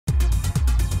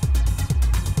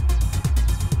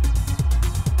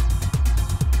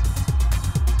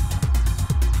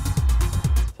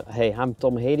Hey, I'm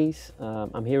Tom Hades.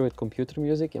 I'm here with computer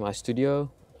music in my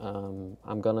studio.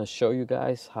 I'm gonna show you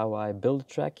guys how I build a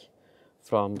track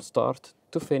from start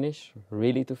to finish,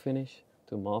 really to finish,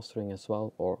 to mastering as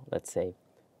well, or let's say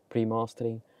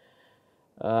pre-mastering.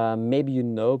 Maybe you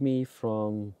know me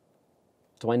from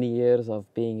 20 years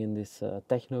of being in this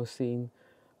techno scene.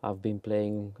 I've been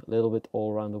playing a little bit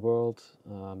all around the world.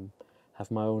 Have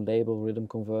my own label, Rhythm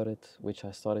Converted, which I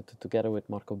started together with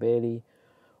Marco Bailey,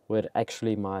 where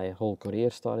actually my whole career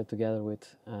started together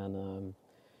with. And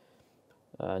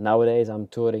nowadays I'm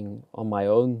touring on my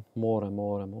own more and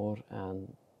more and more,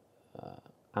 and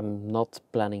I'm not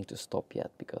planning to stop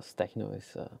yet because techno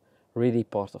is really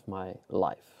part of my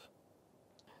life.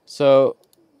 So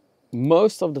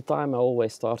most of the time I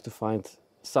always start to find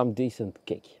some decent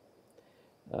kick.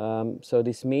 So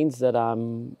this means that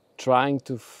I'm trying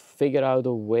to figure out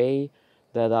a way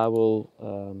that I will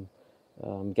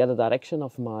get a direction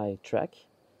of my track,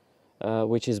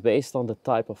 which is based on the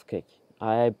type of kick.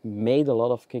 I made a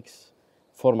lot of kicks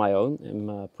for my own in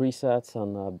presets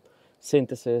and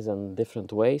synthesis and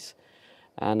different ways,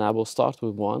 and I will start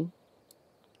with one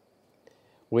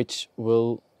which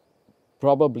will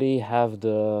probably have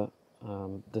the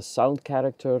sound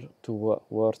character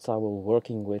towards I will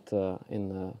working with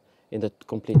in the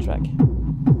complete track.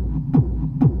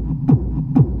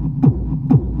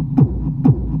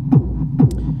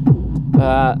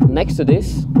 Next to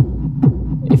this,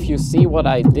 if you see what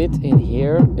I did in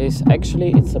here, is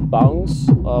actually it's a bounce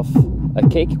of a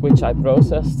kick which I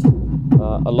processed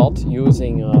a lot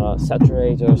using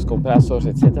saturators, compressors,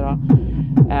 etc.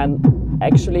 And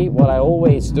actually what I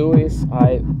always do is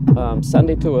I send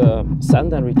it to a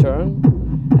send and return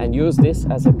and use this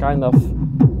as a kind of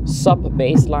sub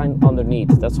bassline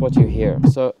underneath. That's what you hear.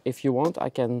 So if you want, I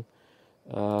can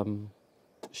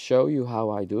show you how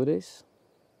I do this.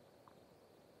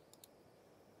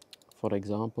 For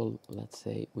example, let's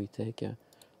say we take a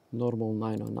normal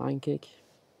 909 kick.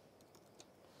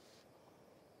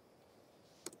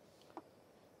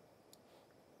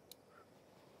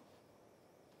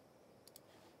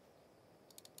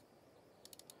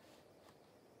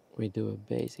 We do a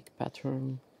basic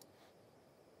pattern.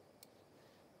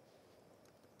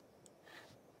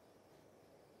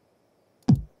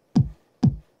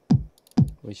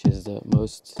 Which is the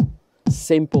most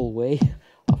simple way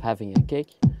of having a kick.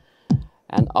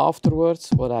 And afterwards,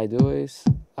 what I do is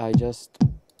I just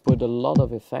put a lot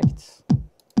of effects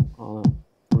on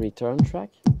a return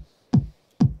track.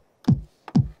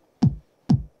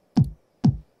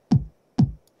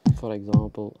 For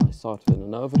example, I start with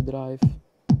an overdrive.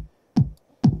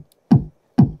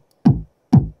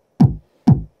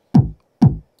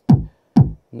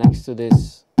 Next to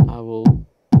this, I will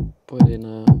put in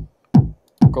a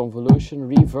convolution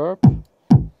reverb,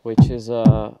 which is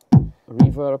a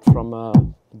reverb from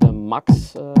the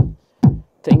Max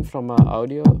thing from a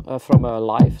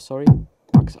live,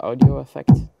 Max audio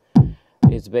effect.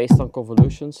 It's based on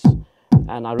convolutions,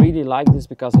 and I really like this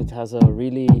because it has a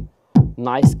really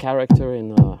nice character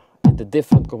in the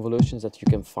different convolutions that you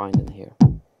can find in here.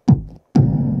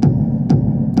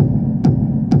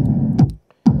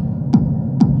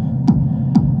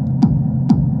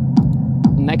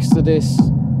 Next to this,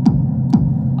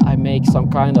 I make some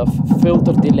kind of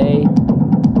filter delay.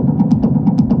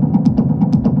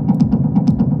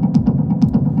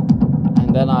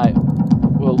 And then I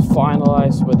will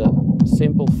finalize with a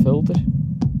simple filter,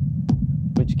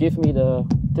 which gives me the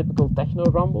typical techno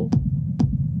rumble.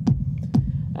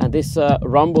 And this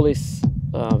rumble is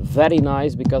very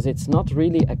nice because it's not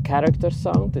really a character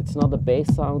sound. It's not a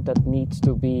bass sound that needs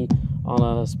to be on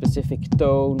a specific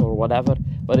tone or whatever,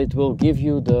 but it will give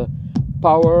you the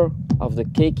power of the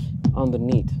kick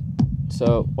underneath.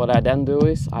 So what I then do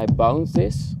is I bounce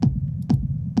this,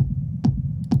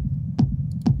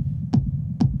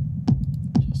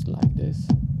 just like this.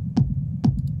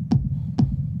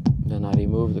 Then I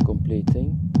remove the complete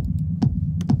thing.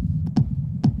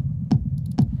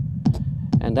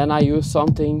 And then I use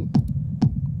something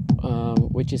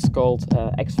which is called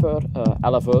Xfer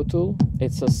LFO tool.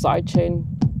 It's a sidechain.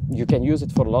 You can use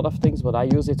it for a lot of things, but I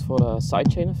use it for a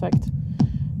sidechain effect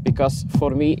because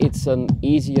for me it's an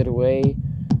easier way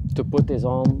to put this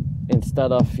on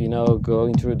instead of, you know,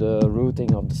 going through the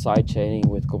routing of the sidechaining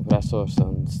with compressors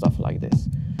and stuff like this.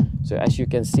 So as you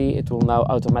can see, it will now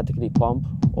automatically pump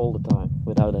all the time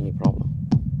without any problem.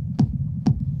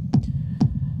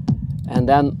 And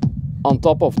then on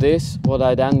top of this, what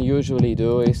I then usually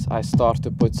do is I start to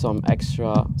put some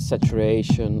extra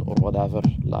saturation or whatever,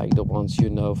 like the ones you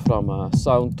know from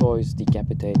sound toys,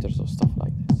 decapitators or stuff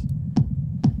like this.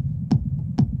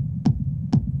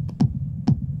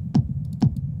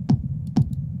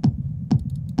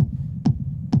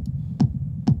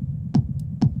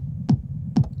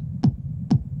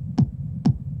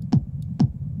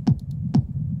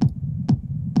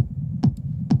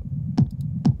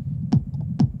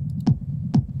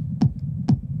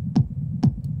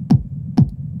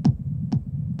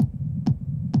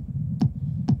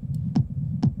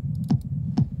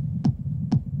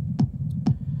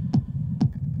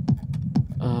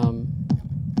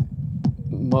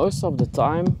 most of the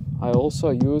time I also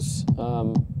use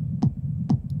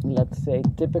let's say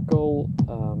typical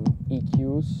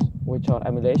EQs, which are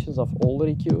emulations of older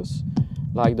EQs,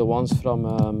 like the ones from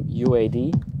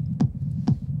UAD.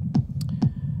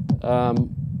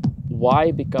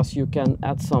 Why? Because you can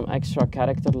add some extra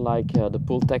character, like the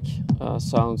Pultec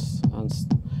sounds, and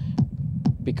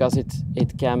because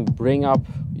it can bring up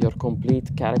your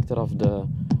complete character of the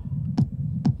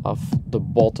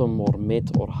bottom or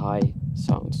mid or high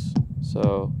sounds.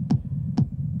 So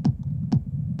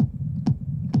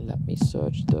let me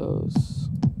search those.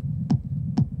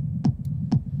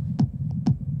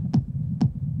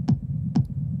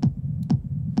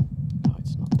 No,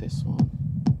 it's not this one.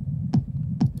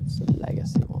 It's a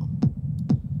legacy one.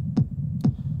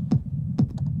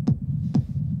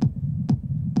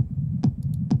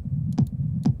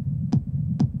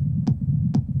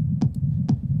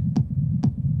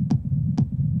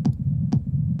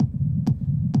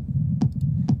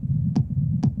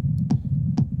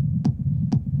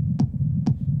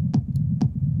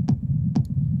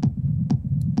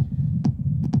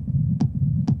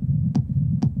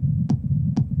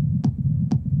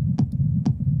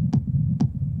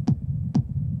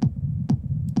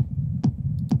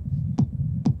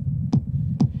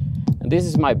 This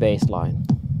is my baseline.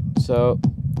 So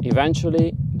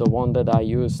eventually the one that I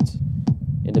used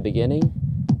in the beginning,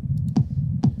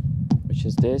 which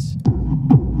is this,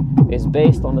 is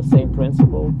based on the same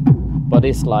principle, but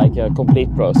it's like a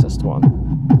complete processed one.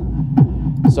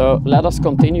 So let us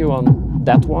continue on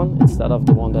that one instead of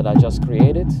the one that I just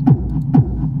created.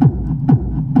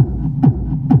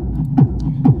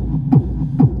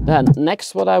 Then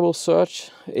next what I will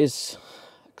search is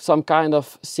some kind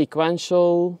of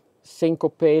sequential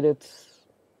syncopated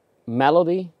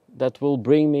melody that will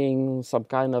bring me in some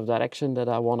kind of direction that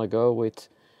I want to go with,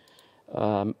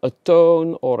 a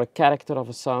tone or a character of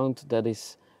a sound that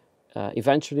is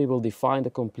eventually will define the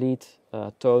complete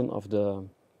tone of the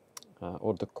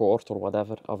or the chord or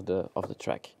whatever of the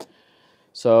track.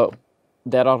 So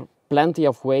there are plenty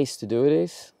of ways to do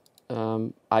this.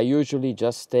 I usually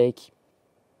just take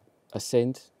a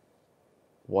synth,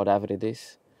 whatever it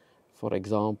is. For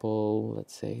example,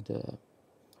 let's say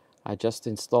I just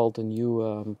installed a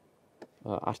new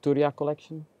Arturia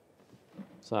collection.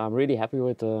 So I'm really happy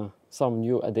with some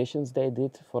new additions they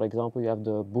did. For example, you have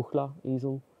the Buchla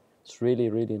easel. It's really,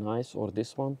 really nice. Or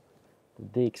this one, the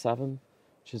DX7,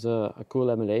 which is a cool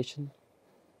emulation.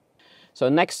 So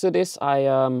next to this,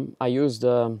 I used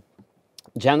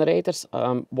generators.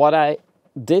 What I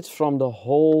did from the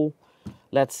whole,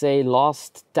 let's say,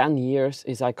 last 10 years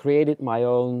is I created my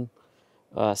own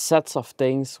sets of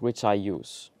things which I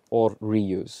use or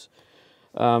reuse.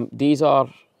 These are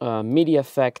MIDI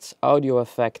effects, audio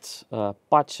effects,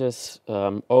 patches,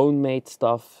 own made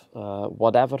stuff,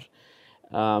 whatever.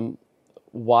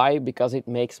 Why? Because it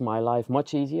makes my life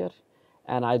much easier,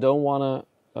 and I don't want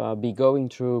to be going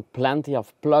through plenty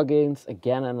of plugins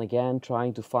again and again,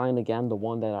 trying to find again the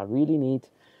one that I really need.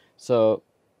 So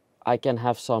I can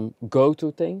have some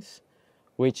go-to things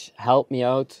which help me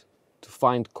out to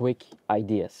find quick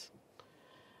ideas.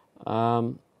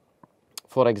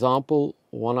 For example,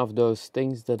 one of those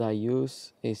things that I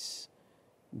use is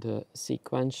the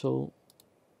sequential,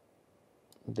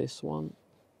 this one.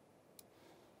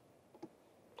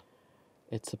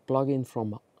 It's a plugin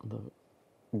from the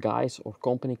guys or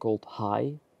company called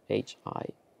Hi, H-I.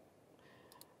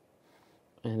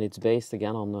 And it's based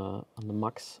again on the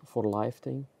Max for Live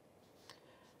thing.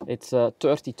 It's a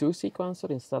 32 sequencer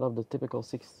instead of the typical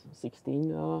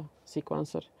 16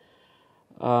 sequencer.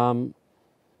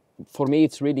 For me,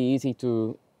 it's really easy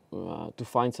to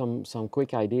find some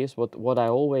quick ideas. What I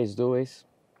always do is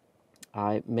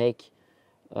I make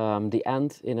the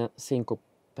end in a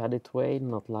syncopated way,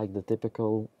 not like the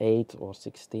typical 8 or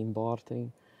 16 bar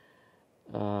thing,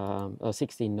 a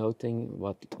 16 note thing,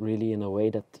 but really in a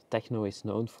way that techno is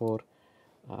known for,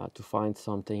 to find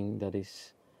something that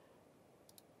is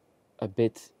a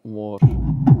bit more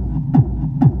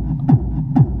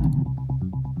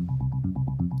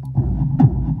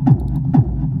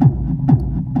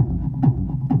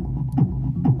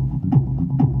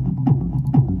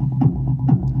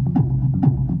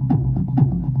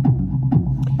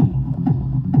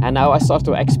and now I start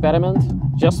to experiment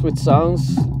just with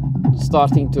sounds,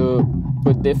 starting to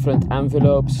put different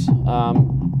envelopes.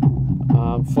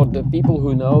 For the people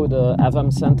who know the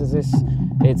FM synthesis,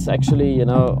 it's actually, you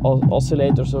know,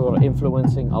 oscillators who are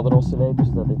influencing other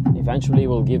oscillators that it eventually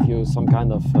will give you some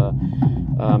kind of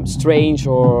strange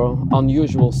or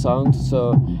unusual sound.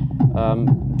 So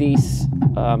these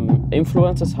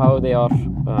influences, how they are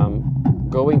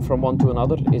going from one to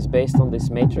another is based on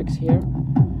this matrix here.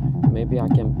 Maybe I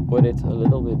can put it a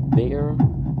little bit bigger.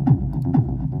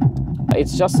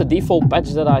 It's just a default patch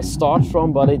that I start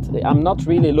from, but I'm not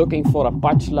really looking for a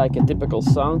patch like a typical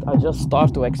sound. I just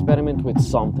start to experiment with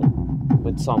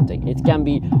something. It can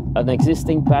be an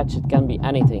existing patch, it can be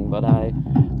anything, but I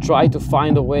try to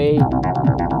find a way,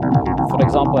 for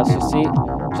example, as you see,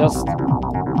 just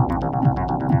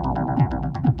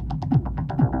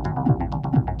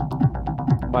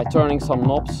by turning some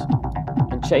knobs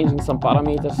and changing some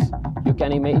parameters, you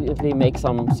can immediately make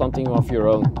something of your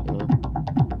own, you know.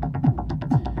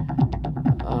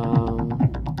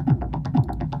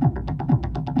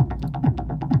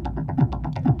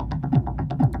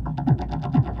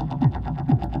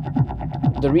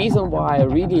 The reason why I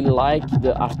really like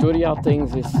the Arturia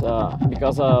things is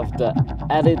because of the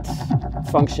added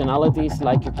functionalities,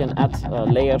 like you can add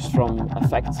layers from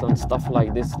effects and stuff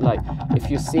like this. Like if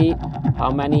you see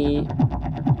how many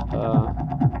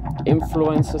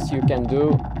influences you can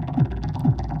do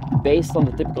based on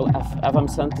the typical FM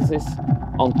synthesis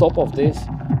on top of this,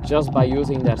 just by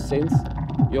using their synths,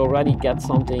 you already get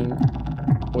something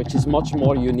which is much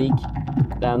more unique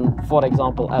than, for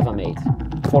example,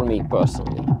 FM8, for me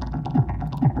personally.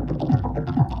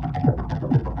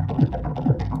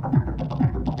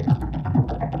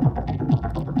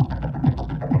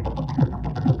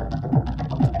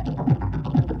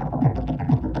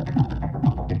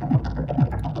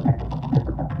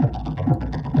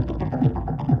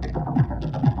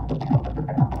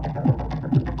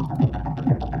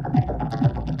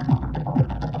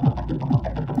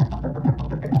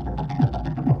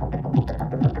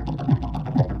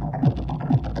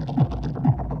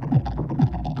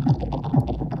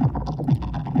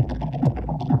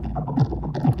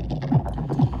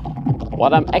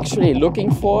 What I'm actually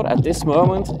looking for at this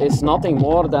moment is nothing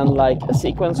more than like a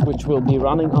sequence which will be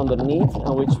running underneath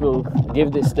and which will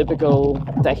give this typical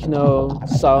techno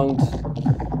sound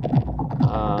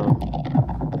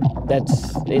that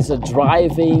is a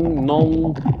driving,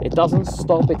 it doesn't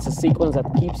stop, it's a sequence that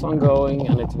keeps on going,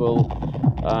 and it will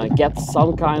get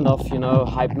some kind of, you know,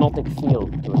 hypnotic feel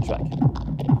to a track.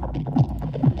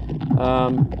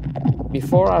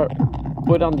 Before I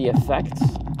put on the effects,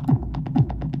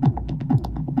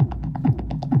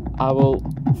 I will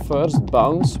first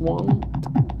bounce one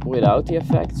without the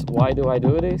effects. Why do I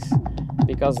do this?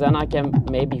 Because then I can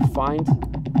maybe find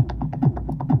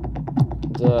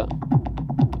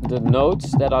the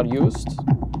notes that are used,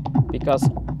 because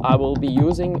I will be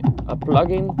using a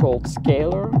plugin called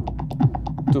Scaler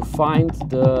to find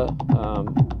the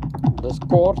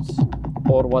chords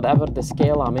or whatever the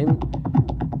scale I'm in,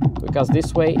 because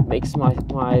this way it makes my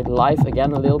life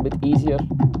again a little bit easier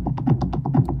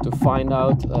to find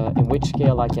out in which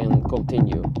scale I can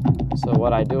continue. So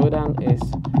what I do then is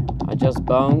I just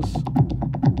bounce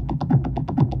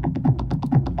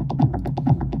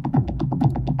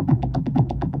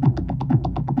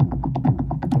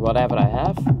whatever I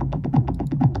have,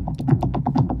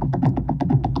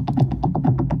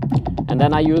 and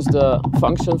then I use the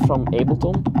function from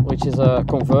Ableton, which is a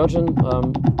conversion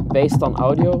based on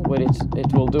audio. What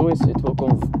it will do is it will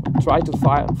try to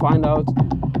find out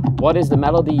what is the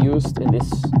melody used in this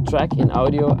track in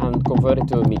audio and convert it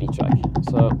to a MIDI track.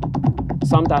 So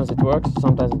sometimes it works,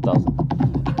 sometimes it doesn't.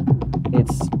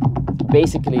 It's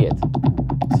basically it.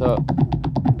 So,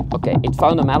 okay, it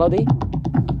found a melody,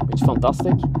 which is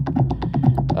fantastic.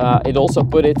 It also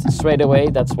put it straight away.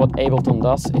 That's what Ableton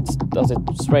does. It does it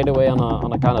straight away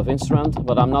on a kind of instrument,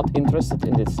 but I'm not interested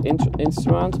in this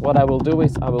instrument. What I will do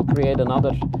is I will create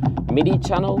another MIDI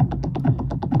channel.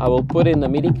 I will put in the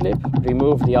MIDI clip,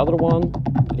 remove the other one,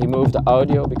 remove the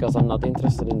audio because I'm not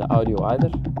interested in the audio either.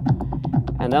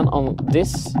 And then on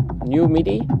this new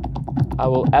MIDI, I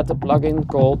will add a plugin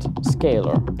called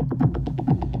Scaler.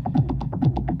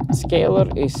 Scaler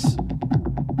is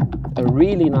a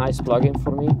really nice plugin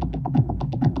for me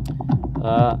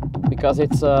because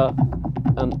it's a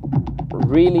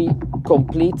really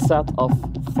complete set of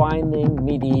finding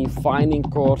MIDI, finding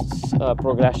chords,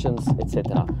 progressions,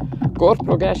 etc. Chord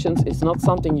progressions is not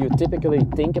something you typically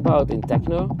think about in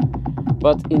techno,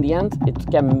 but in the end it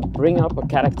can bring up a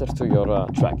character to your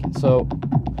track. So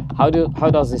how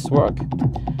does this work?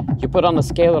 You put on a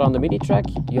scaler on the MIDI track,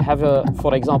 you have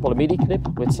for example a MIDI clip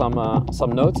with some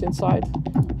notes inside.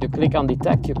 You click on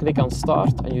detect, you click on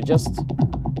start, and you just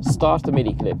start the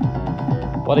MIDI clip.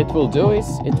 What it will do is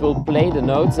it will play the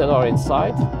notes that are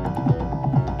inside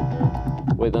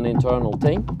with an internal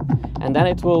thing, and then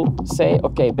it will say,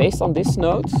 okay, based on this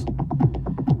note,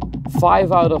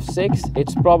 5 out of 6,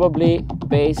 it's probably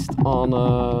based on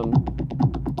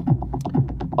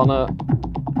on a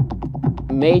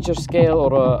major scale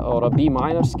or a B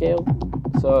minor scale.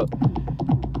 So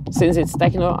since it's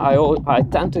techno, I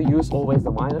tend to use always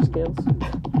the minor scales.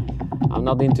 I'm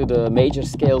not into the major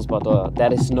scales, but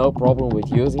that is no problem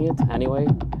with using it anyway.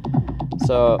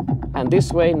 So, and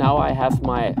this way now I have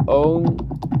my own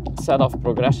set of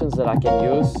progressions that I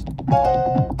can use.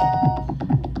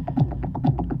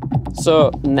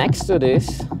 So next to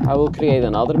this, I will create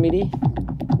another MIDI,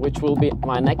 which will be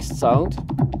my next sound.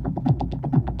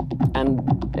 And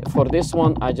for this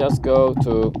one, I just go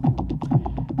to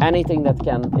anything that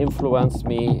can influence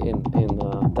me in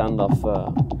terms of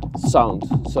sound.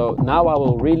 So now I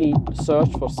will really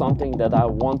search for something that I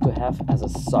want to have as a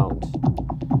sound.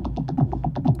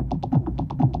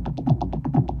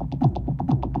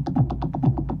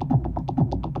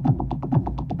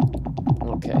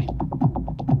 Okay.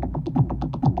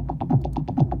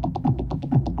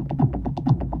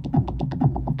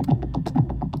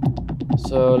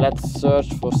 So let's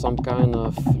search for some kind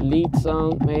of lead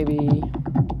sound maybe.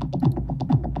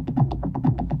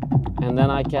 And then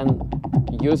I can,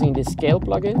 using this scale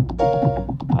plugin,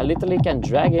 I literally can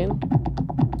drag in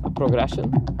a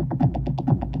progression.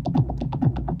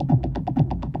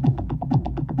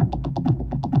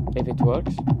 If it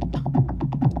works.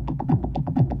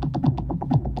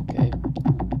 Okay.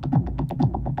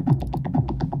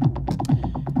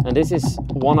 And this is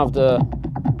one of the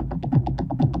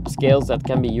scales that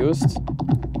can be used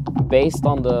based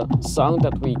on the sound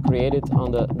that we created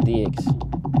on the DX.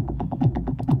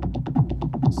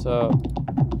 So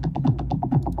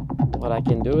what I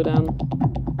can do then,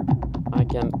 I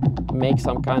can make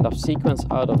some kind of sequence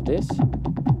out of this.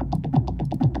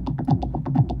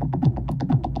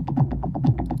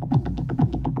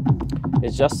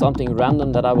 It's just something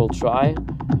random that I will try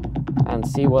and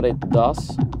see what it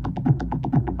does.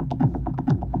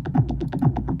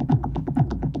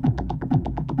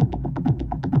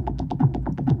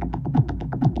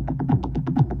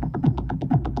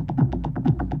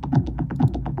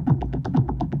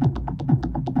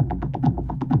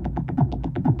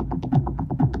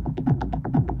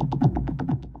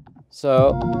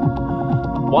 So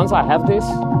once I have this,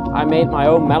 I made my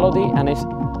own melody, and if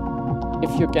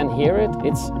you can hear it,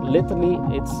 it's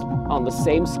on the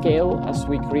same scale as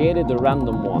we created the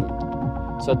random one.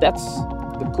 So that's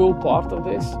the cool part of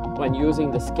this. When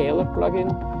using the scaler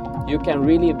plugin, you can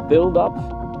really build up,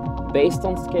 based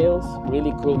on scales,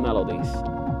 really cool melodies.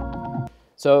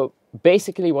 So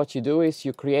basically what you do is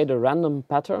you create a random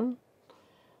pattern,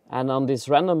 and on this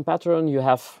random pattern you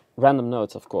have random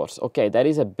notes, of course. Okay, there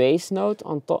is a bass note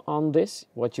on this,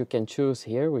 what you can choose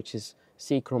here, which is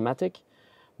C chromatic.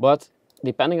 But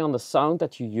depending on the sound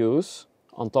that you use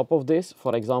on top of this,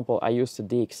 for example, I used the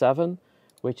DX7,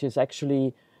 which is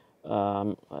actually,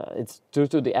 it's due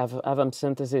to the FM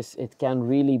synthesis, it can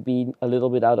really be a little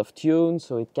bit out of tune,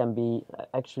 so it can be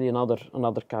actually another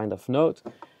kind of note,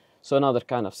 so another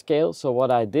kind of scale. So what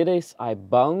I did is I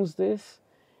bounced this,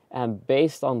 and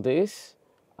based on this,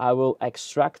 I will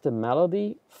extract the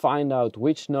melody, find out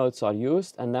which notes are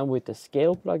used, and then with the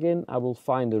scale plugin, I will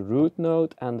find the root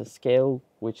note and the scale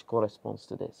which corresponds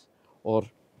to this. Or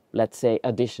let's say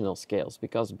additional scales,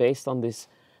 because based on this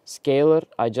scaler,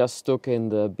 I just took in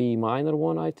the B minor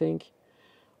one, I think,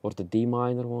 or the D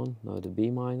minor one, no, the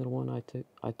B minor one I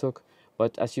took.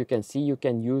 But as you can see, you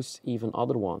can use even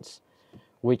other ones,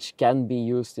 which can be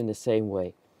used in the same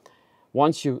way.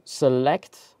 Once you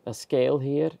select a scale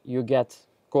here, you get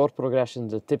chord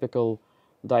progressions, the typical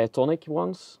diatonic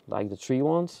ones, like the tree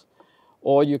ones,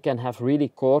 or you can have really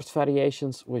chord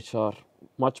variations which are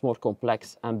much more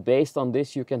complex, and based on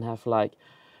this you can have like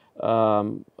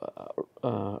the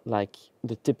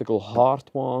typical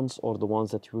hard ones, or the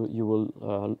ones that you will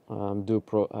do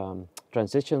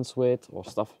transitions with or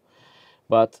stuff.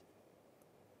 But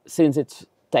since it's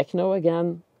techno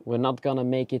again, we're not gonna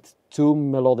make it too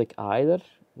melodic either.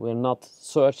 We're not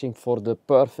searching for the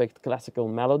perfect classical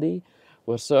melody.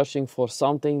 We're searching for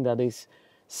something that is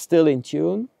still in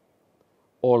tune,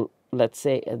 or let's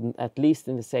say at least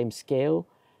in the same scale,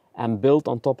 and built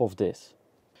on top of this.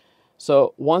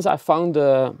 So once I found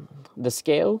the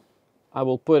scale, I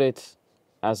will put it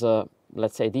as a,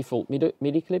 let's say, default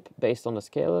MIDI clip based on the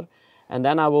scaler, and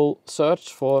then I will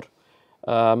search for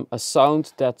a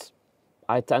sound that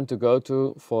I tend to go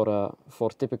to for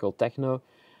typical techno.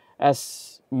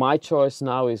 As my choice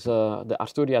now is the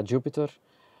Arturia Jupiter.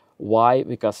 Why?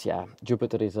 Because yeah,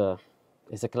 Jupiter is a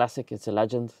classic, it's a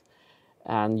legend,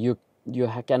 and you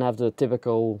can have the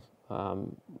typical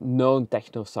known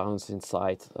techno sounds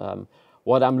inside.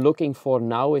 What I'm looking for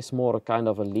now is more a kind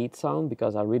of a lead sound,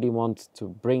 because I really want to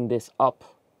bring this up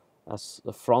as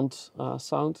the front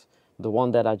sound. The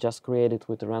one that I just created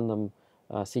with the random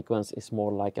sequence is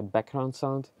more like a background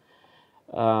sound.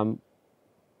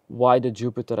 Why the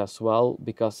Jupiter as well?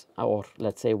 Because, or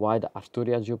let's say why the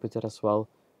Arturia Jupiter as well?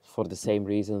 For the same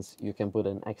reasons, you can put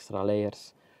in extra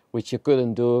layers, which you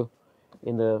couldn't do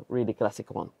in the really classic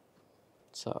one.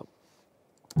 So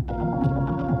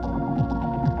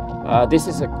this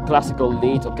is a classical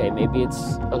lead. Okay, maybe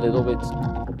it's a little bit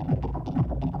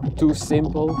too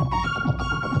simple.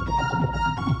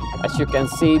 As you can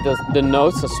see, the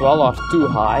notes as well are too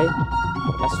high,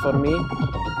 as for me.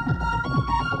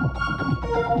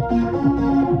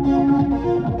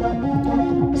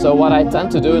 So what I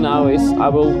tend to do now is I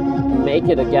will make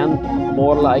it again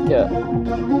more like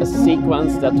a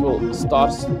sequence that will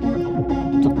start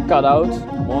to cut out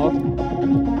more.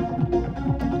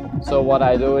 So what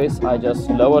I do is I just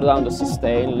lower down the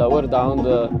sustain, lower down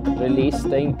the release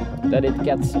thing, that it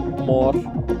gets more,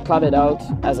 cut it out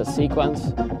as a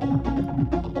sequence.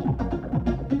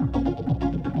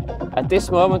 At this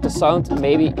moment the sound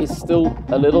maybe is still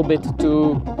a little bit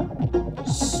too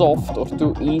soft or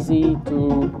too easy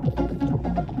to,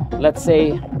 let's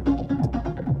say,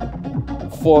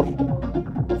 for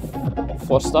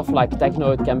stuff like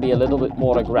techno it can be a little bit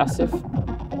more aggressive.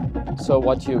 So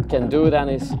what you can do then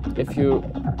is if you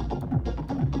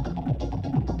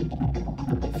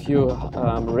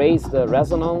raise the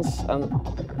resonance and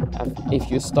if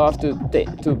you start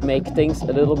to make things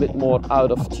a little bit more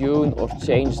out of tune or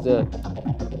change the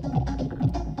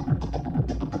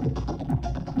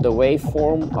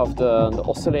waveform of the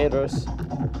oscillators,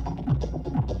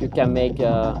 you can make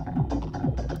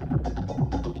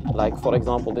like for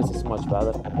example this is much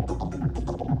better.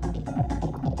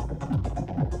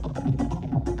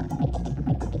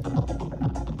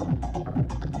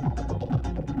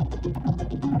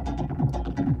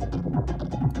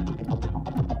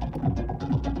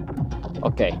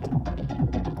 Okay,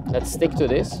 let's stick to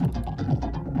this.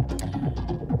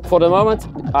 For the moment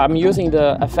I'm using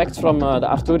the effects from the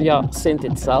Arturia synth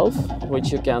itself,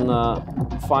 which you can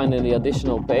find in the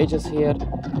additional pages here,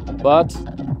 but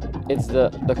it's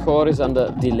the chorus and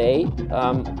the delay.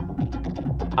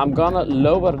 I'm gonna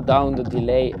lower down the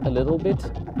delay a little bit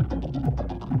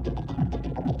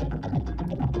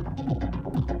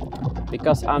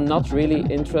because I'm not really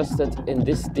interested in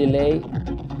this delay,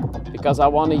 because I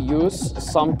want to use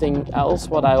something else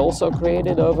what I also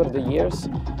created over the years.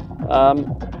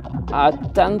 I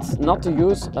tend not to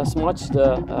use as much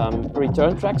the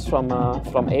return tracks from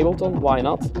Ableton. Why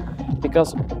not?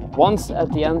 Because once at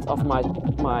the end of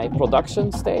my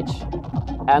production stage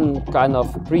and kind of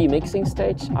pre-mixing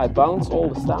stage, I bounce all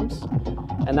the stamps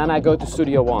and then I go to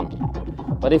Studio One.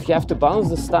 But if you have to bounce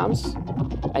the stamps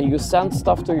and you send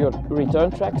stuff to your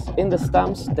return tracks, in the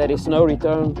stamps there is no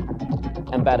return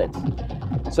embedded.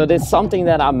 So that's something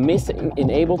that I'm missing in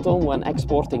Ableton when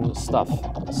exporting stuff.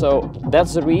 So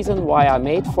that's the reason why I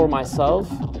made for myself,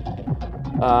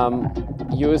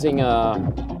 using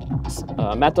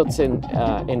methods in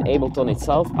Ableton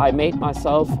itself, I made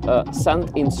myself a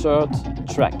send insert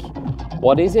track.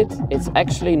 What is it? It's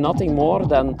actually nothing more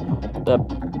than the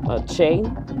chain,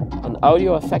 an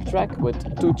audio effect track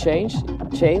with two chains.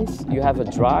 You have a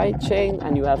dry chain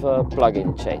and you have a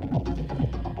plug-in chain.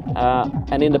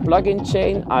 And in the plugin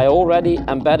chain I already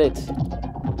embedded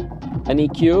an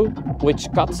EQ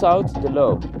which cuts out the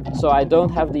low, so I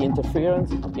don't have the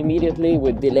interference immediately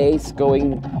with delays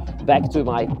going back to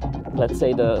my, let's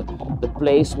say, the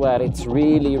place where it's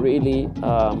really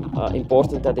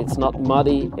important that it's not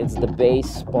muddy, it's the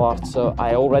bass part. So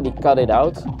I already cut it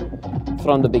out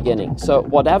from the beginning. So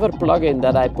whatever plugin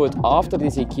that I put after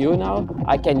this EQ now,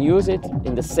 I can use it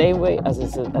in the same way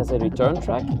as a return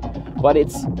track, but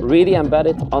it's really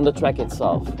embedded on the track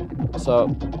itself. So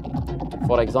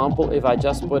for example, if I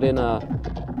just put in a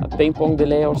ping pong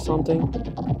delay or something,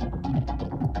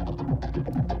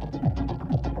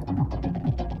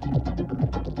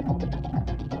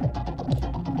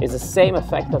 it's the same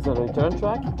effect as a return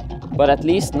track, but at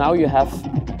least now you have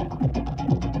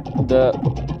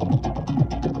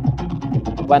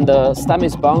when the stem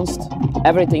is bounced,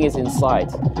 everything is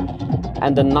inside.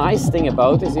 And the nice thing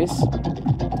about this is,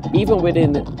 even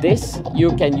within this,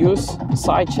 you can use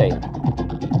sidechain.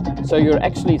 So you're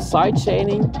actually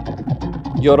sidechaining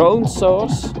your own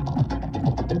source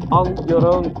on your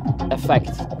own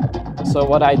effect. So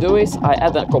what I do is I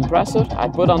add a compressor, I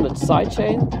put on the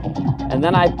sidechain, and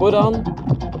then I put on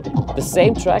the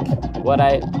same track what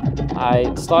I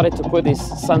started to put this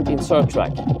send insert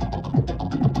track.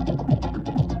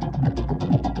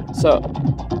 So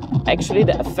actually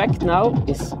the effect now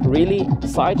is really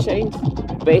sidechained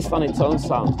based on its own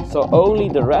sound. So only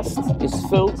the rest is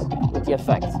filled with the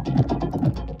effect.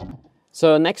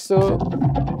 So next to,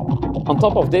 on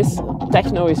top of this,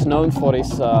 techno is known for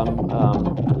its,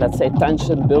 let's say,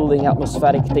 tension building,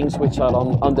 atmospheric things which are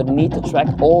underneath the track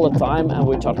all the time and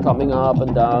which are coming up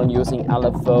and down using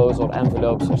LFOs or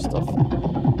envelopes or stuff.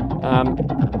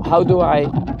 How do I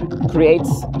create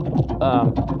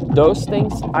those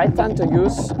things? I tend to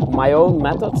use my own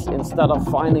methods instead of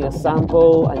finding a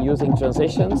sample and using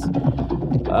transitions.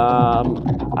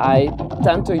 I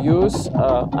tend to use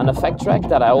an effect track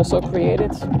that I also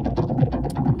created,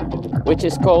 which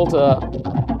is called,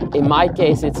 in my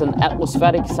case, it's an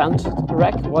atmospheric send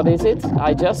rack. What is it?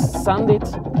 I just send it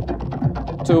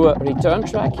to a return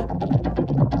track,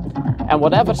 and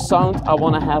whatever sound I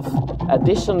want to have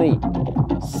additionally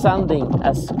sending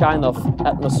as kind of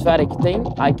atmospheric thing,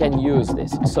 I can use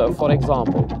this. So for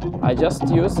example, I just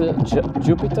use the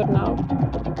Jupiter now,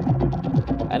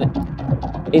 and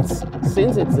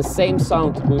since it's the same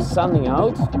sound who's sending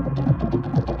out,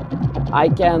 I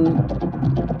can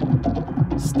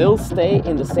still stay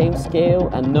in the same scale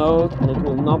and note, and it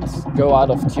will not go out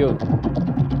of tune.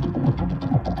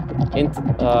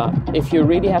 If you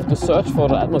really have to search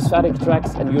for atmospheric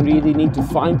tracks and you really need to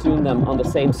fine-tune them on the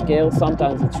same scale,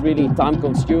 sometimes it's really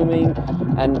time-consuming,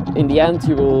 and in the end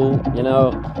you will, you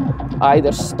know,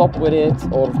 either stop with it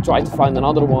or try to find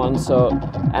another one.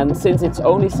 And since it's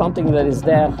only something that is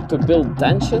there to build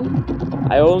tension,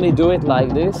 I only do it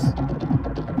like this,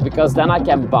 because then I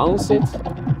can bounce it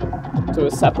to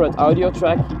a separate audio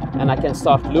track and I can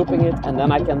start looping it, and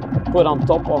then I can put on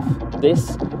top of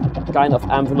this kind of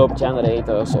envelope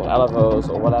generators or LFOs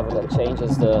or whatever that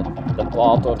changes the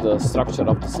path or the structure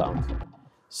of the sound.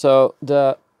 So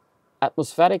the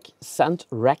atmospheric send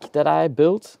rack that I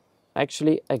built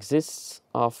actually exists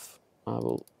of, I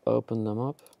will open them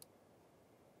up,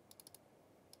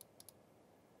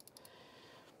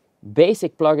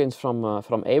 basic plugins from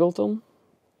Ableton.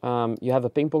 You have a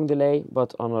ping pong delay,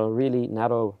 but on a really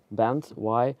narrow band.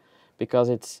 Why?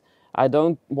 Because I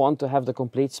don't want to have the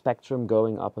complete spectrum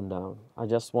going up and down. I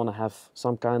just want to have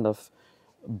some kind of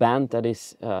band that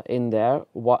is in there.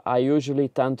 What I usually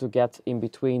tend to get in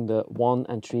between the 1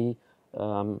 and 3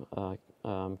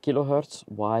 kilohertz.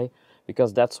 Why?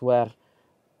 Because that's where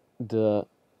the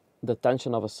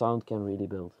tension of a sound can really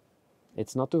build.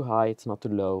 It's not too high, it's not too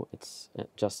low, it's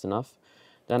just enough.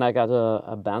 Then I got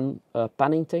a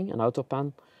panning thing, an auto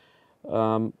pan.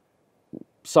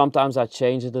 Sometimes I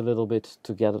change it a little bit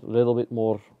to get a little bit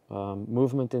more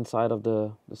movement inside of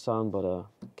the sound, but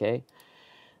okay.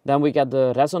 Then we get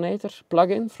the resonator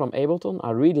plugin from Ableton.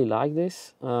 I really like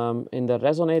this. In the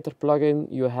resonator plugin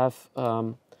you have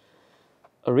a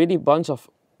really bunch of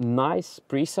nice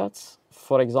presets.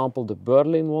 For example, the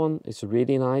Berlin one is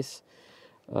really nice.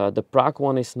 The Prague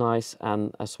one is nice,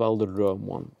 and as well the Rome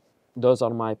one. Those are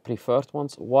my preferred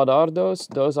ones. What are those?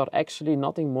 Those are actually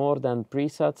nothing more than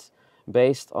presets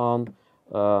based on,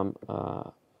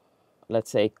 let's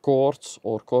say, chords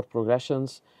or chord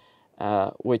progressions,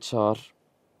 which are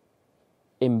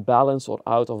in balance or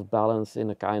out of balance in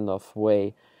a kind of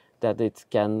way that it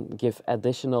can give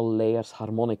additional layers,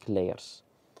 harmonic layers.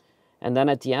 And then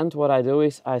at the end what I do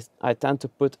is I tend to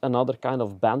put another kind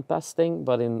of bandpass thing,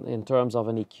 but in terms of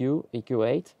an EQ,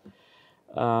 EQ8.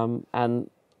 And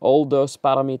all those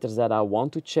parameters that I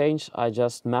want to change, I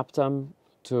just map them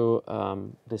to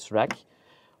this rack.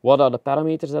 What are the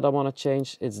parameters that I want to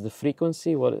change? It's the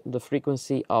frequency, the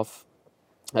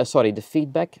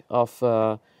feedback of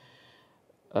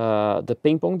the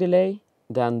ping pong delay,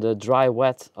 then the dry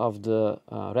wet of the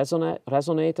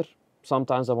resonator.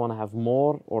 Sometimes I want to have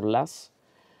more or less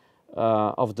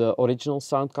of the original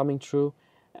sound coming through.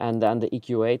 And then the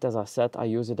EQ8, as I said, I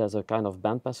use it as a kind of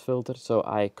bandpass filter. So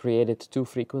I created 2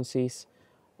 frequencies,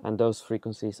 and those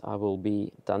frequencies I will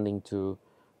be tending to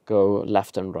go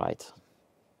left and right.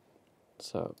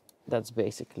 So that's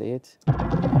basically it.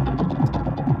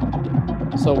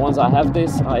 So once I have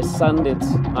this, I send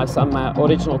my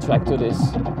original track to this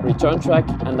return track,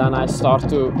 and then I start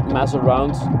to mess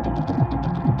around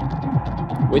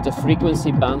with the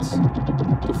frequency bands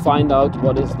to find out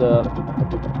what is the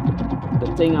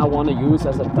thing I want to use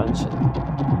as a tension.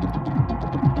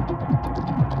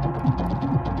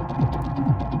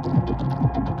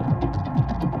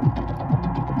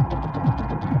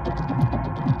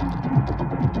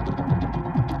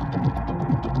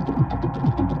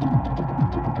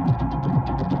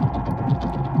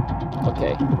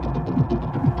 Okay.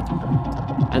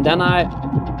 And then I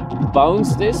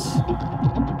bounce this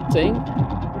thing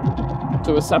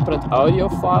to a separate audio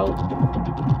file,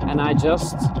 and I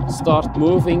just start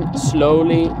moving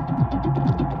slowly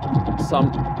some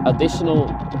additional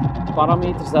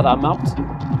parameters that I mapped,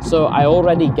 so I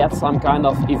already get some kind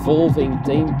of evolving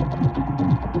thing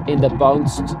in the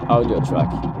bounced audio track.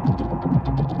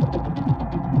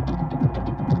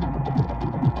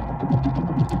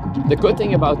 The good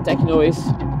thing about techno is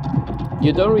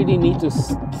you don't really need to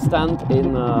stand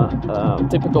in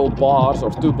typical bars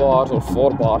or 2 bars or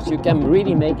 4 bars. You can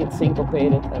really make it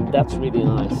syncopated, and that's really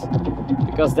nice,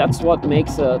 because that's what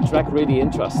makes a track really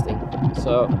interesting.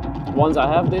 So once I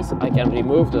have this, I can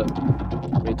remove the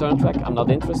return track. I'm not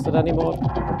interested anymore.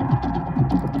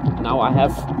 Now I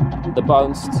have the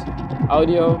bounced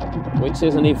audio, which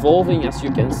is an evolving, as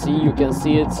you can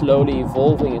see it slowly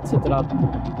evolving, etc.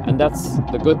 And that's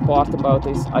the good part about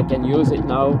this. I can use it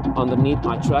now underneath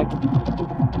my track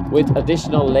with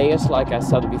additional layers, like I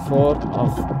said before,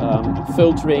 of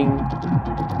filtering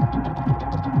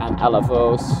and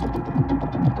LFOs.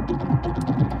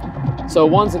 So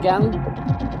once again,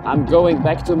 I'm going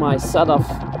back to my set of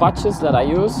patches that I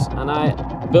use, and I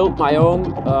built my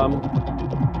own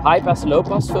high pass low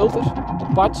pass filter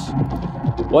patch.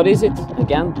 What is it?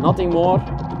 Again, nothing more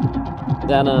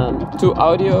than 2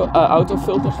 auto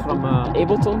filters from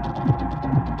Ableton,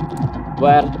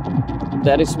 where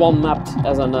there is one mapped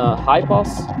as a high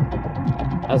pass.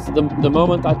 As the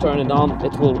moment I turn it on,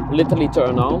 it will literally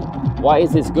turn on. Why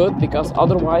is this good? Because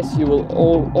otherwise you will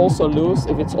also lose,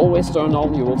 if it's always turned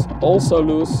on, you will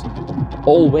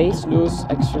always lose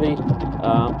actually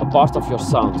a part of your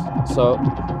sound. So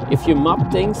if you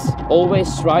map things,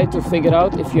 always try to figure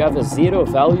out if you have a 0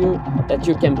 value that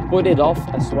you can put it off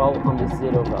as well on the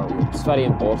 0 value. It's very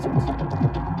important.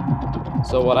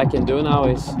 So what I can do now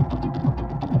is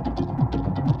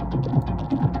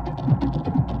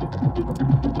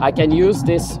I can use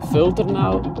this filter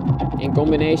now in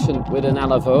combination with an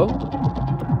LFO.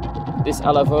 This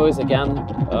LFO is again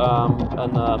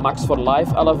a Max for Live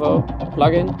LFO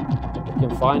plugin. You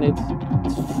can find it,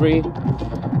 it's free.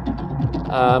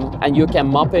 And you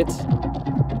can map it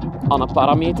on a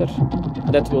parameter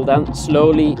that will then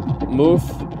slowly move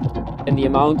in the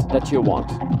amount that you want.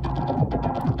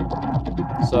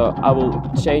 So I will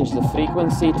change the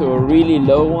frequency to a really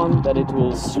low one, that it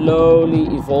will slowly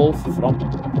evolve from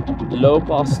low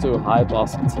pass to high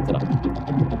pass, etc.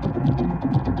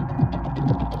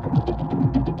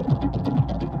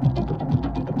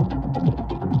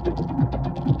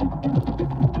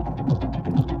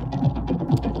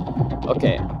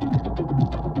 Okay.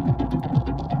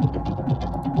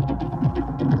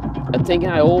 A thing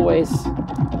I always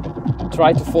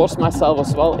try to force myself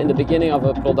as well in the beginning of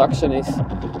a production is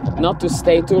not to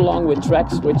stay too long with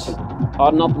tracks which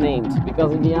are not named,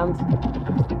 because in the end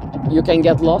you can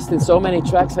get lost in so many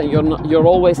tracks and you're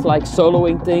always like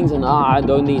soloing things and I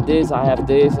don't need this, I have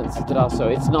this, etc. So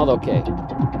it's not okay.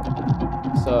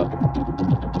 So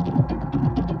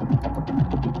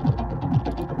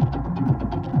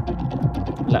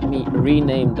let me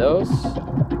rename those.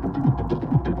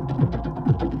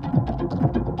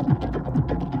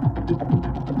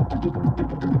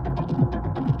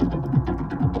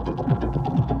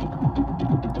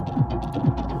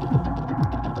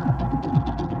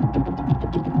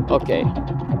 Okay,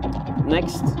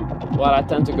 next what I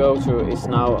tend to go to is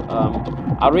now,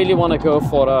 I really want to go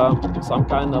for some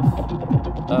kind of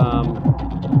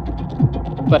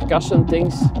percussion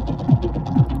things.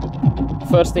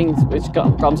 First thing which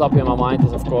comes up in my mind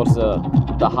is of course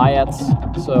the hi-hats.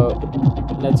 So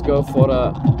let's go for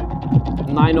a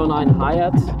 909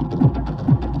 hi-hat.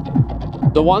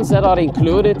 The ones that are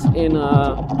included in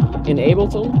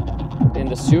Ableton, in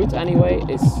the suite anyway,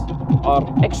 are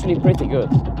actually pretty good.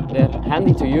 They're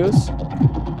handy to use.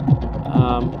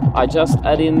 I just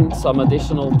add in some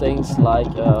additional things like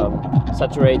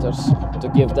saturators to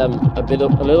give them a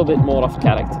little bit more of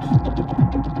character.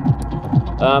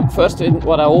 First,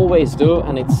 what I always do,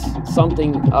 and it's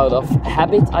something out of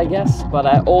habit I guess, but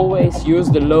I always use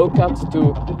the low cut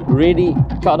to really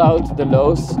cut out the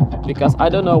lows, because I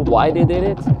don't know why they did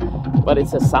it, but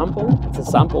it's a sample. It's a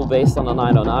sample based on a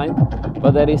 909,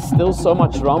 but there is still so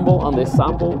much rumble on this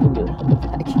sample in the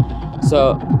back.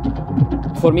 So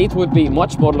for me it would be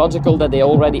much more logical that they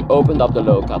already opened up the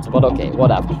low cut, but okay,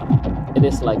 whatever. It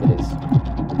is like it is.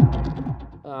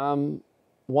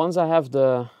 Once I have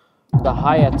the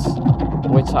hi-hat,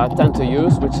 which I tend to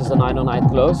use, which is a 909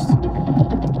 closed,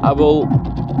 I will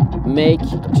make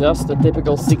just a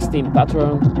typical 16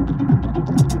 pattern.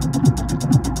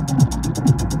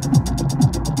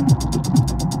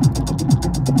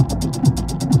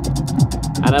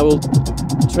 And I will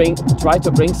try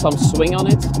to bring some swing on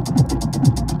it,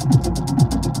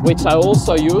 which I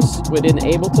also use within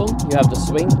Ableton. You have the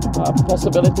swing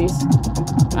possibilities,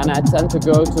 and I tend to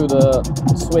go to the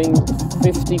swing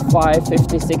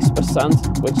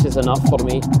 55-56%, which is enough for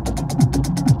me.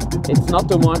 It's not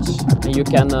too much, and you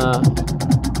can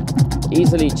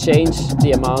easily change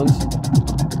the amount.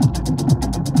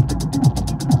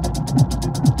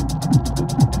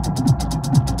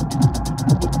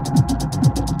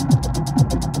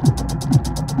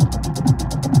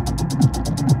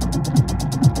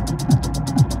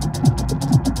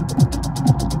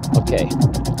 Okay.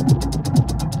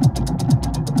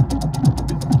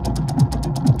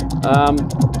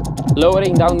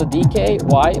 Lowering down the decay.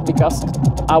 Why? Because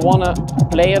I want to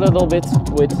play a little bit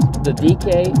with the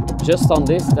decay just on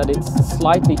this, that it's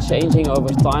slightly changing over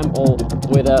time, or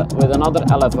with another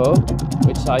LFO,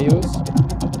 which I use.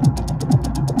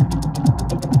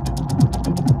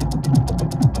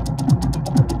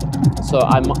 So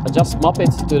I just mop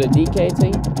it to the decay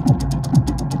thing.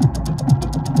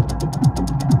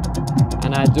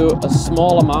 And I do a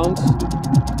small amount.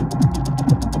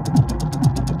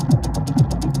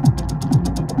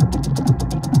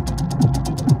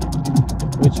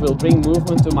 Which will bring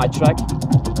movement to my track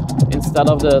instead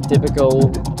of the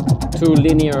typical too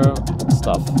linear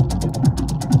stuff.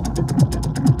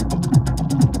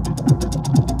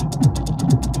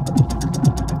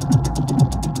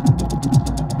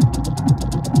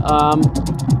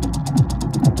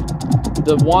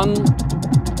 The one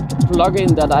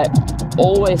plugin that I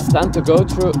always tend to go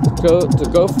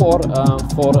for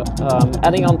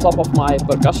adding on top of my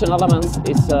percussion elements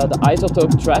is the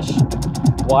Isotope Trash.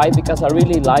 Why? Because I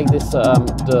really like this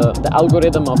the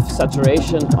algorithm of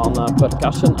saturation on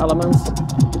percussion elements.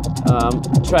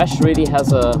 Trash really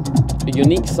has a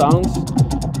unique sound.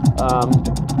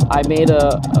 I made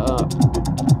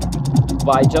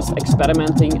by just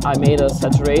experimenting, I made a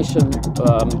saturation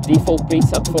default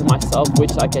preset for myself,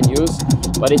 which I can use,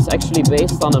 but it's actually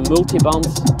based on a multiband.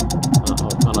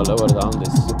 I'm gonna lower down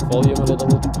this volume a little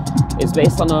bit. It's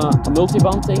based on a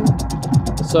multiband thing.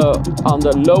 So on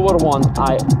the lower one,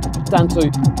 I tend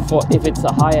to, if it's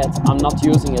a hi-hat, I'm not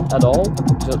using it at all.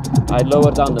 I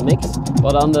lower down the mix.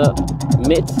 But on the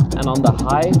mid and on the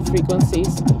high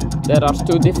frequencies, there are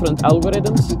two different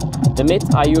algorithms. The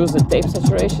mid, I use the tape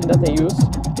saturation that they use.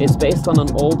 It's based on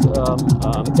an old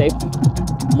tape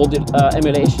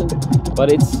emulation,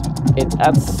 but it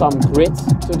adds some grit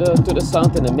to the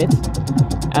sound in the mid.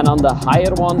 And on the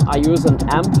higher one, I use an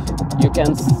amp. You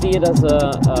can see it as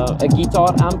a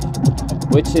guitar amp,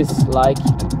 which is like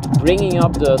bringing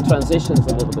up the transitions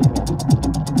a little bit more.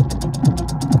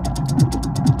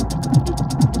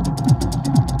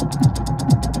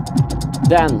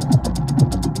 Then,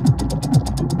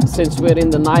 since we're in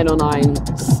the 909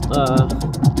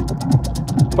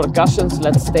 percussions,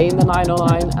 let's stay in the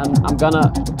 909, and I'm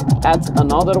gonna add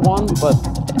another one, but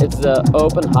it's the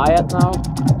open hi-hat now.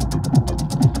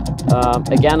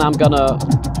 Again, I'm gonna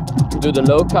do the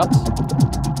low cut.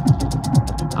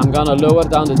 I'm gonna lower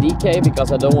down the decay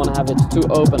because I don't want to have it too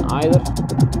open either.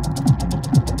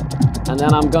 And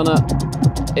then I'm gonna,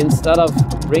 instead of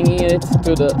bringing it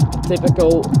to the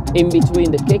typical in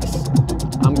between the kicks,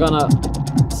 I'm gonna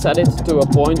set it to a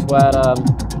point where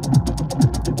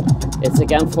it's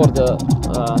again for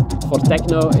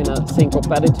techno in a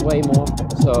syncopated way more.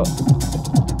 So,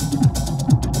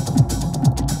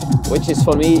 which is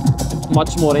for me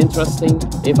much more interesting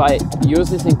if I use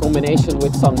this in combination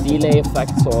with some delay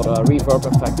effects or reverb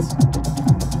effects.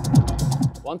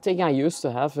 One thing I used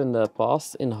to have in the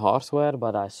past in hardware,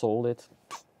 but I sold it,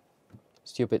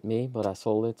 stupid me, but I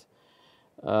sold it,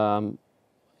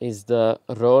 is the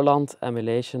Roland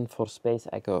emulation for Space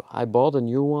Echo. I bought a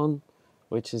new one,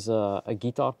 which is a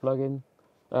guitar plugin,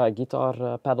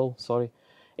 guitar pedal, sorry.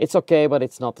 It's okay, but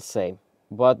it's not the same.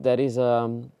 But there is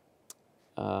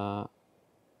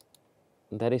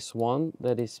one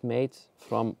that is made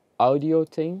from Audio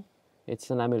Thing.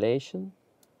 It's an emulation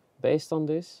based on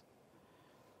this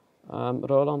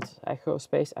Roland Echo,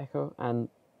 Space Echo, and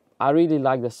I really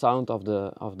like the sound of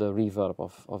the reverb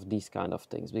of these kind of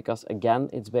things, because again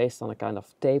it's based on a kind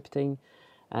of tape thing,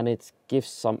 and it gives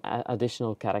some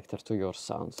additional character to your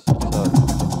sounds. So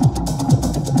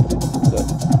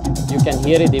you can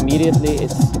hear it immediately.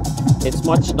 It's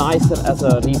much nicer as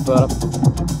a reverb.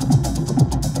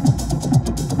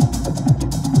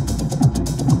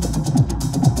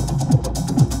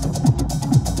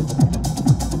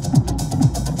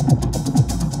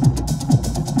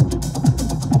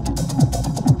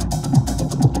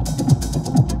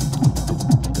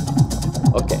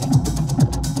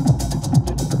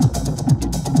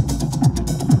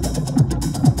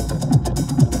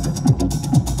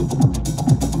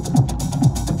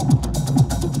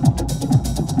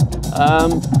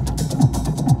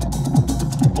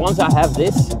 once I have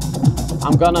this,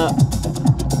 I'm gonna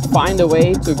find a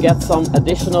way to get some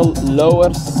additional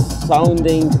lower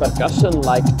sounding percussion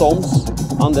like toms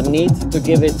underneath to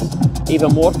give it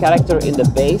even more character in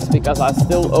the bass, because I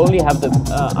still only have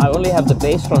the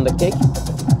bass from the kick.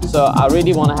 So I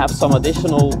really want to have some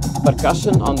additional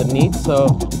percussion underneath. So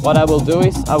what I will do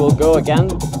is I will go again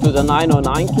to the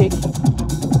 909 kick.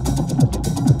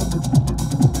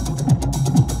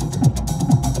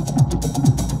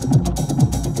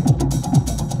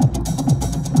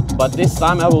 But this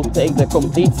time I will take the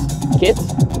complete kit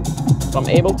from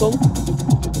Ableton,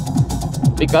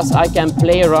 because I can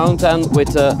play around then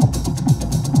with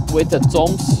the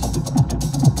toms.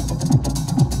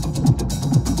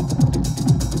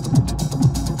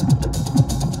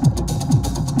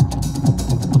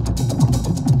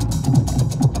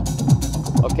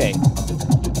 Okay.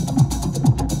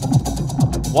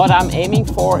 What I'm aiming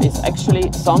for is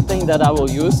actually something that I will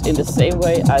use in the same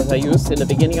way as I used in the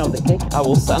beginning of the kick. I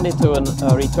will send it to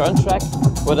a return track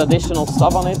with additional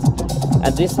stuff on it,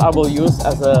 and this I will use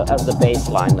as the bass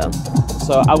line then.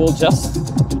 So I will just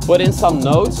put in some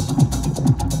notes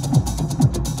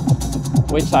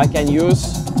which I can use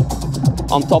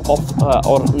on top of,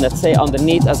 or let's say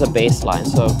underneath as a bass line.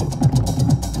 So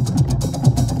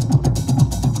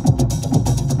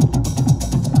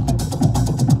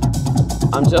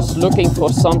I'm just looking for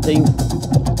something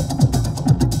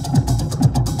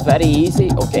very easy.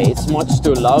 Okay, it's much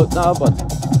too loud now, but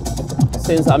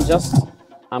since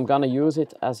I'm gonna use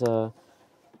it as a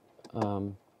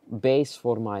bass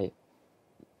for my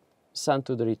send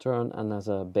to the return and as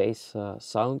a bass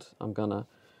sound, I'm gonna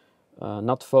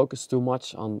not focus too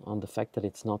much on the fact that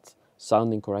it's not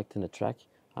sounding correct in the track,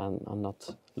 and I'm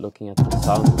not looking at the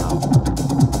sound now.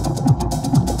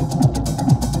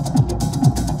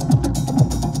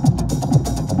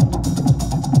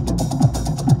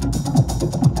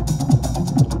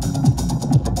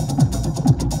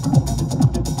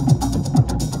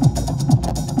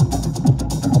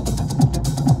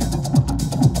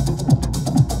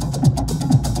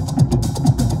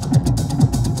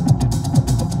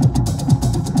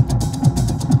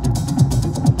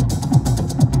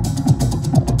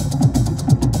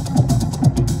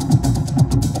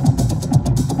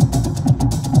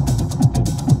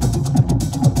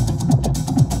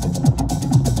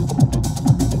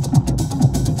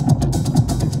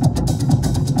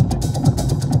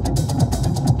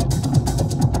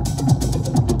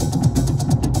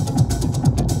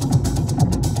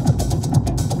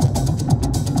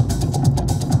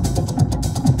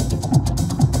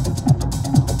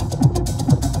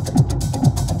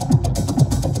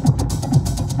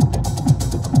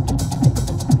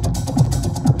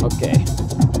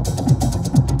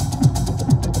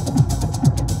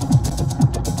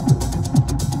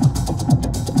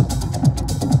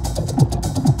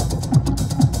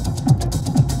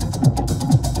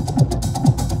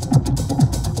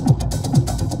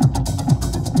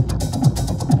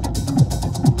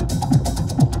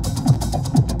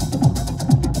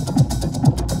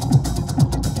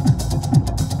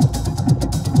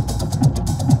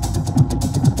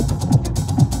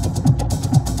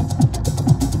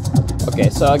 Okay,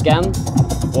 so again,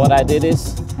 what I did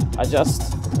is I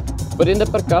just put in the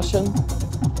percussion,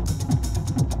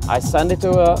 I send it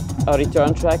to a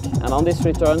return track, and on this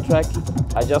return track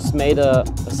I just made a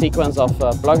sequence of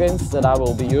plugins that I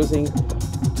will be using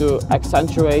to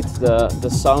accentuate the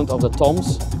sound of the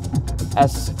toms,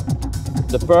 as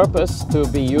the purpose to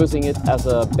be using it as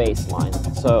a bass line.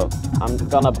 So I'm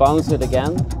gonna bounce it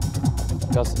again,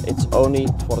 because it's only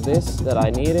for this that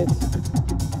I need it.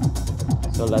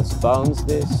 So let's bounce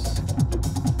this.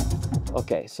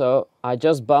 Okay, so I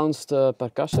just bounced the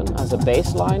percussion as a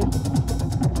bass line.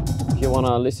 If you want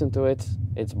to listen to it,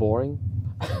 it's boring.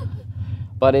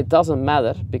 But it doesn't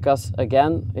matter, because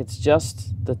again, it's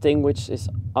just the thing which is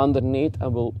underneath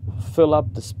and will fill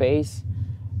up the space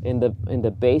in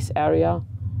the bass area,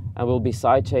 and will be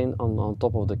sidechain on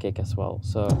top of the kick as well.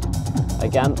 So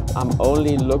again, I'm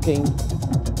only looking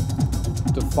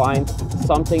to find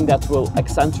something that will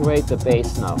accentuate the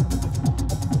bass now.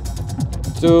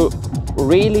 To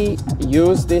really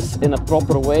use this in a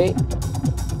proper way,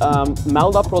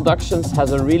 Melda Productions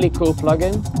has a really cool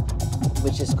plugin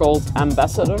which is called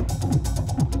Ambassador.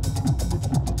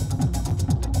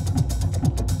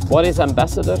 What is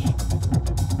Ambassador?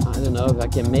 I don't know if I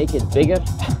can make it bigger.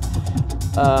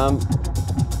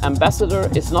 Ambassador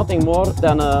is nothing more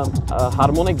than a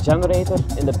harmonic generator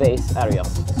in the bass areas.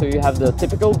 So you have the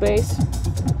typical bass,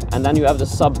 and then you have the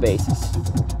sub basses.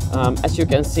 As you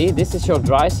can see, this is your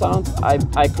dry sound.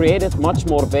 I created much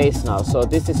more bass now, so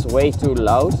this is way too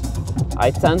loud. I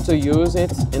tend to use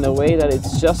it in a way that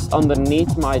it's just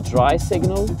underneath my dry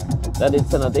signal, that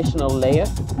it's an additional layer,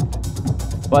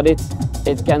 but it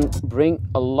can bring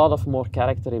a lot of more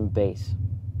character in bass.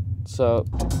 So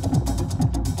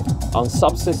on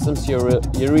subsystems you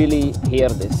really hear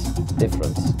this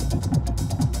difference.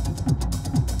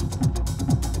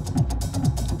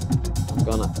 I'm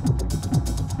gonna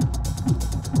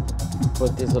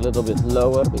put this a little bit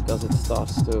lower because it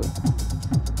starts to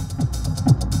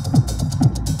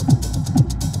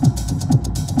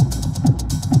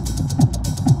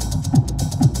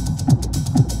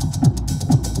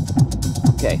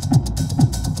okay.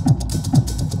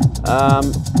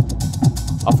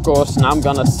 Of course, now I'm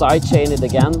gonna sidechain it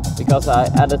again because I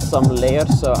added some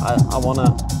layers, so I wanna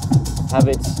have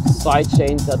it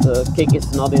sidechained that the kick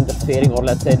is not interfering, or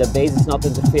let's say the bass is not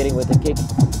interfering with the kick,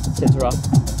 etc.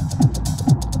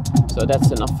 So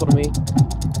that's enough for me.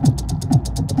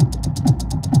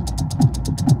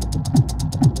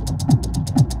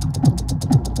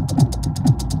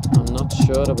 I'm not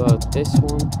sure about this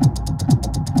one.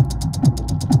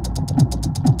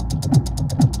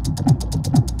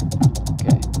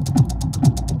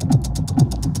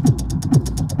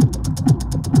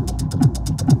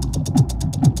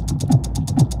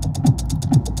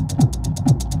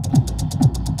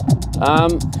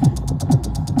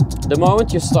 The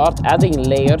moment you start adding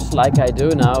layers like I do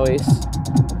now is,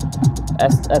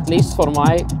 at least for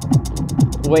my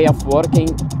way of working,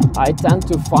 I tend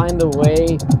to find a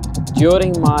way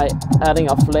during my adding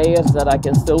of layers that I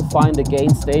can still find the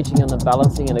gain staging and the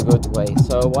balancing in a good way.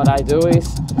 So what I do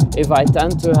is, if I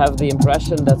tend to have the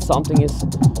impression that something is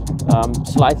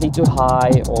slightly too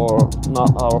high or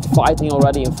not, or fighting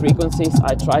already in frequencies,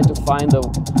 I try to find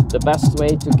the best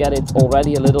way to get it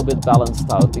already a little bit balanced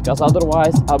out, because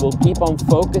otherwise I will keep on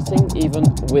focusing even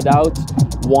without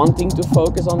wanting to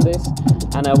focus on this,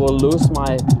 and I will lose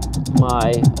my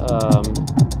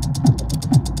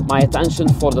attention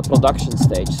for the production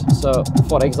stage. So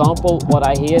for example, what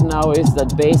I hear now is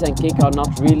that bass and kick are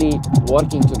not really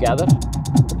working together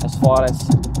as far as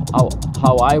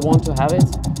how I want to have it.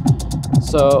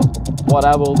 So what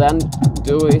I will then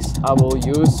do is I will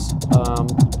use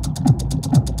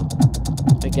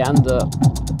again the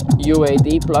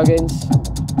UAD plugins,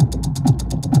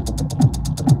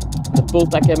 the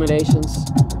Pultec emulations,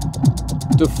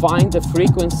 to find the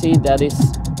frequency that is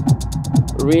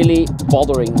really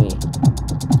bothering me.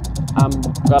 I'm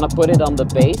gonna put it on the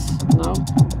bass now,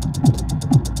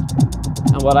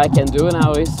 and what I can do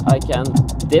now is I can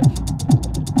dip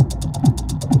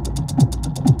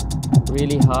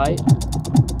really high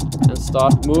and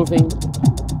start moving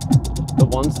the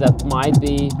ones that might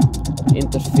be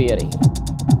interfering.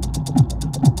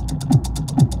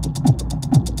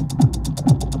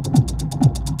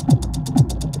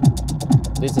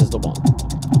 This is the one.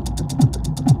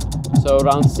 So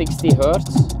around 60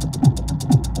 Hertz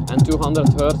and 200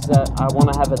 Hertz I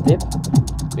want to have a dip,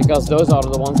 because those are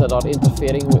the ones that are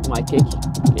interfering with my kick.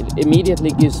 It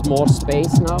immediately gives more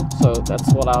space now, so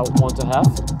that's what I want to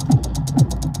have.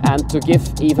 And to give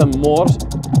even more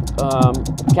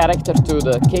character to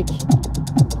the kick,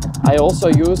 I also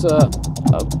use a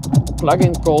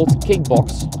plugin called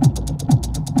Kickbox.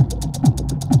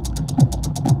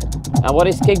 And what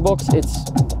is Kickbox? It's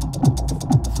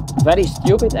very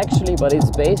stupid actually, but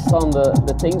it's based on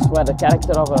the things where the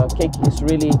character of a kick is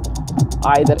really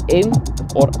either in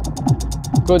or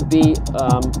could be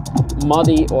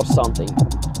muddy or something.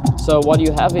 So what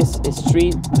you have is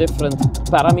three different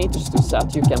parameters to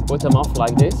set. You can put them off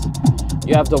like this.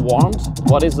 You have the warmth.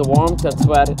 What is the warmth? That's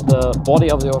where the body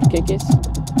of your kick is.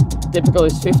 Typical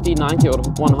is 50, 90 or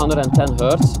 110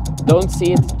 Hertz. Don't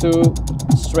see it too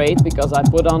straight because I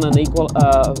put on an a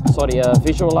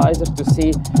visualizer to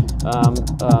see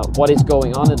what is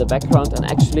going on in the background, and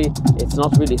actually it's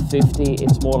not really 50,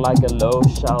 it's more like a low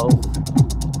shelf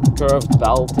curved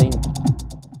belting.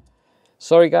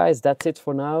 Sorry guys, that's it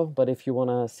for now, but if you want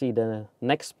to see the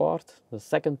next part, the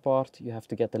second part, you have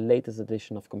to get the latest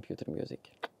edition of Computer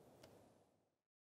Music.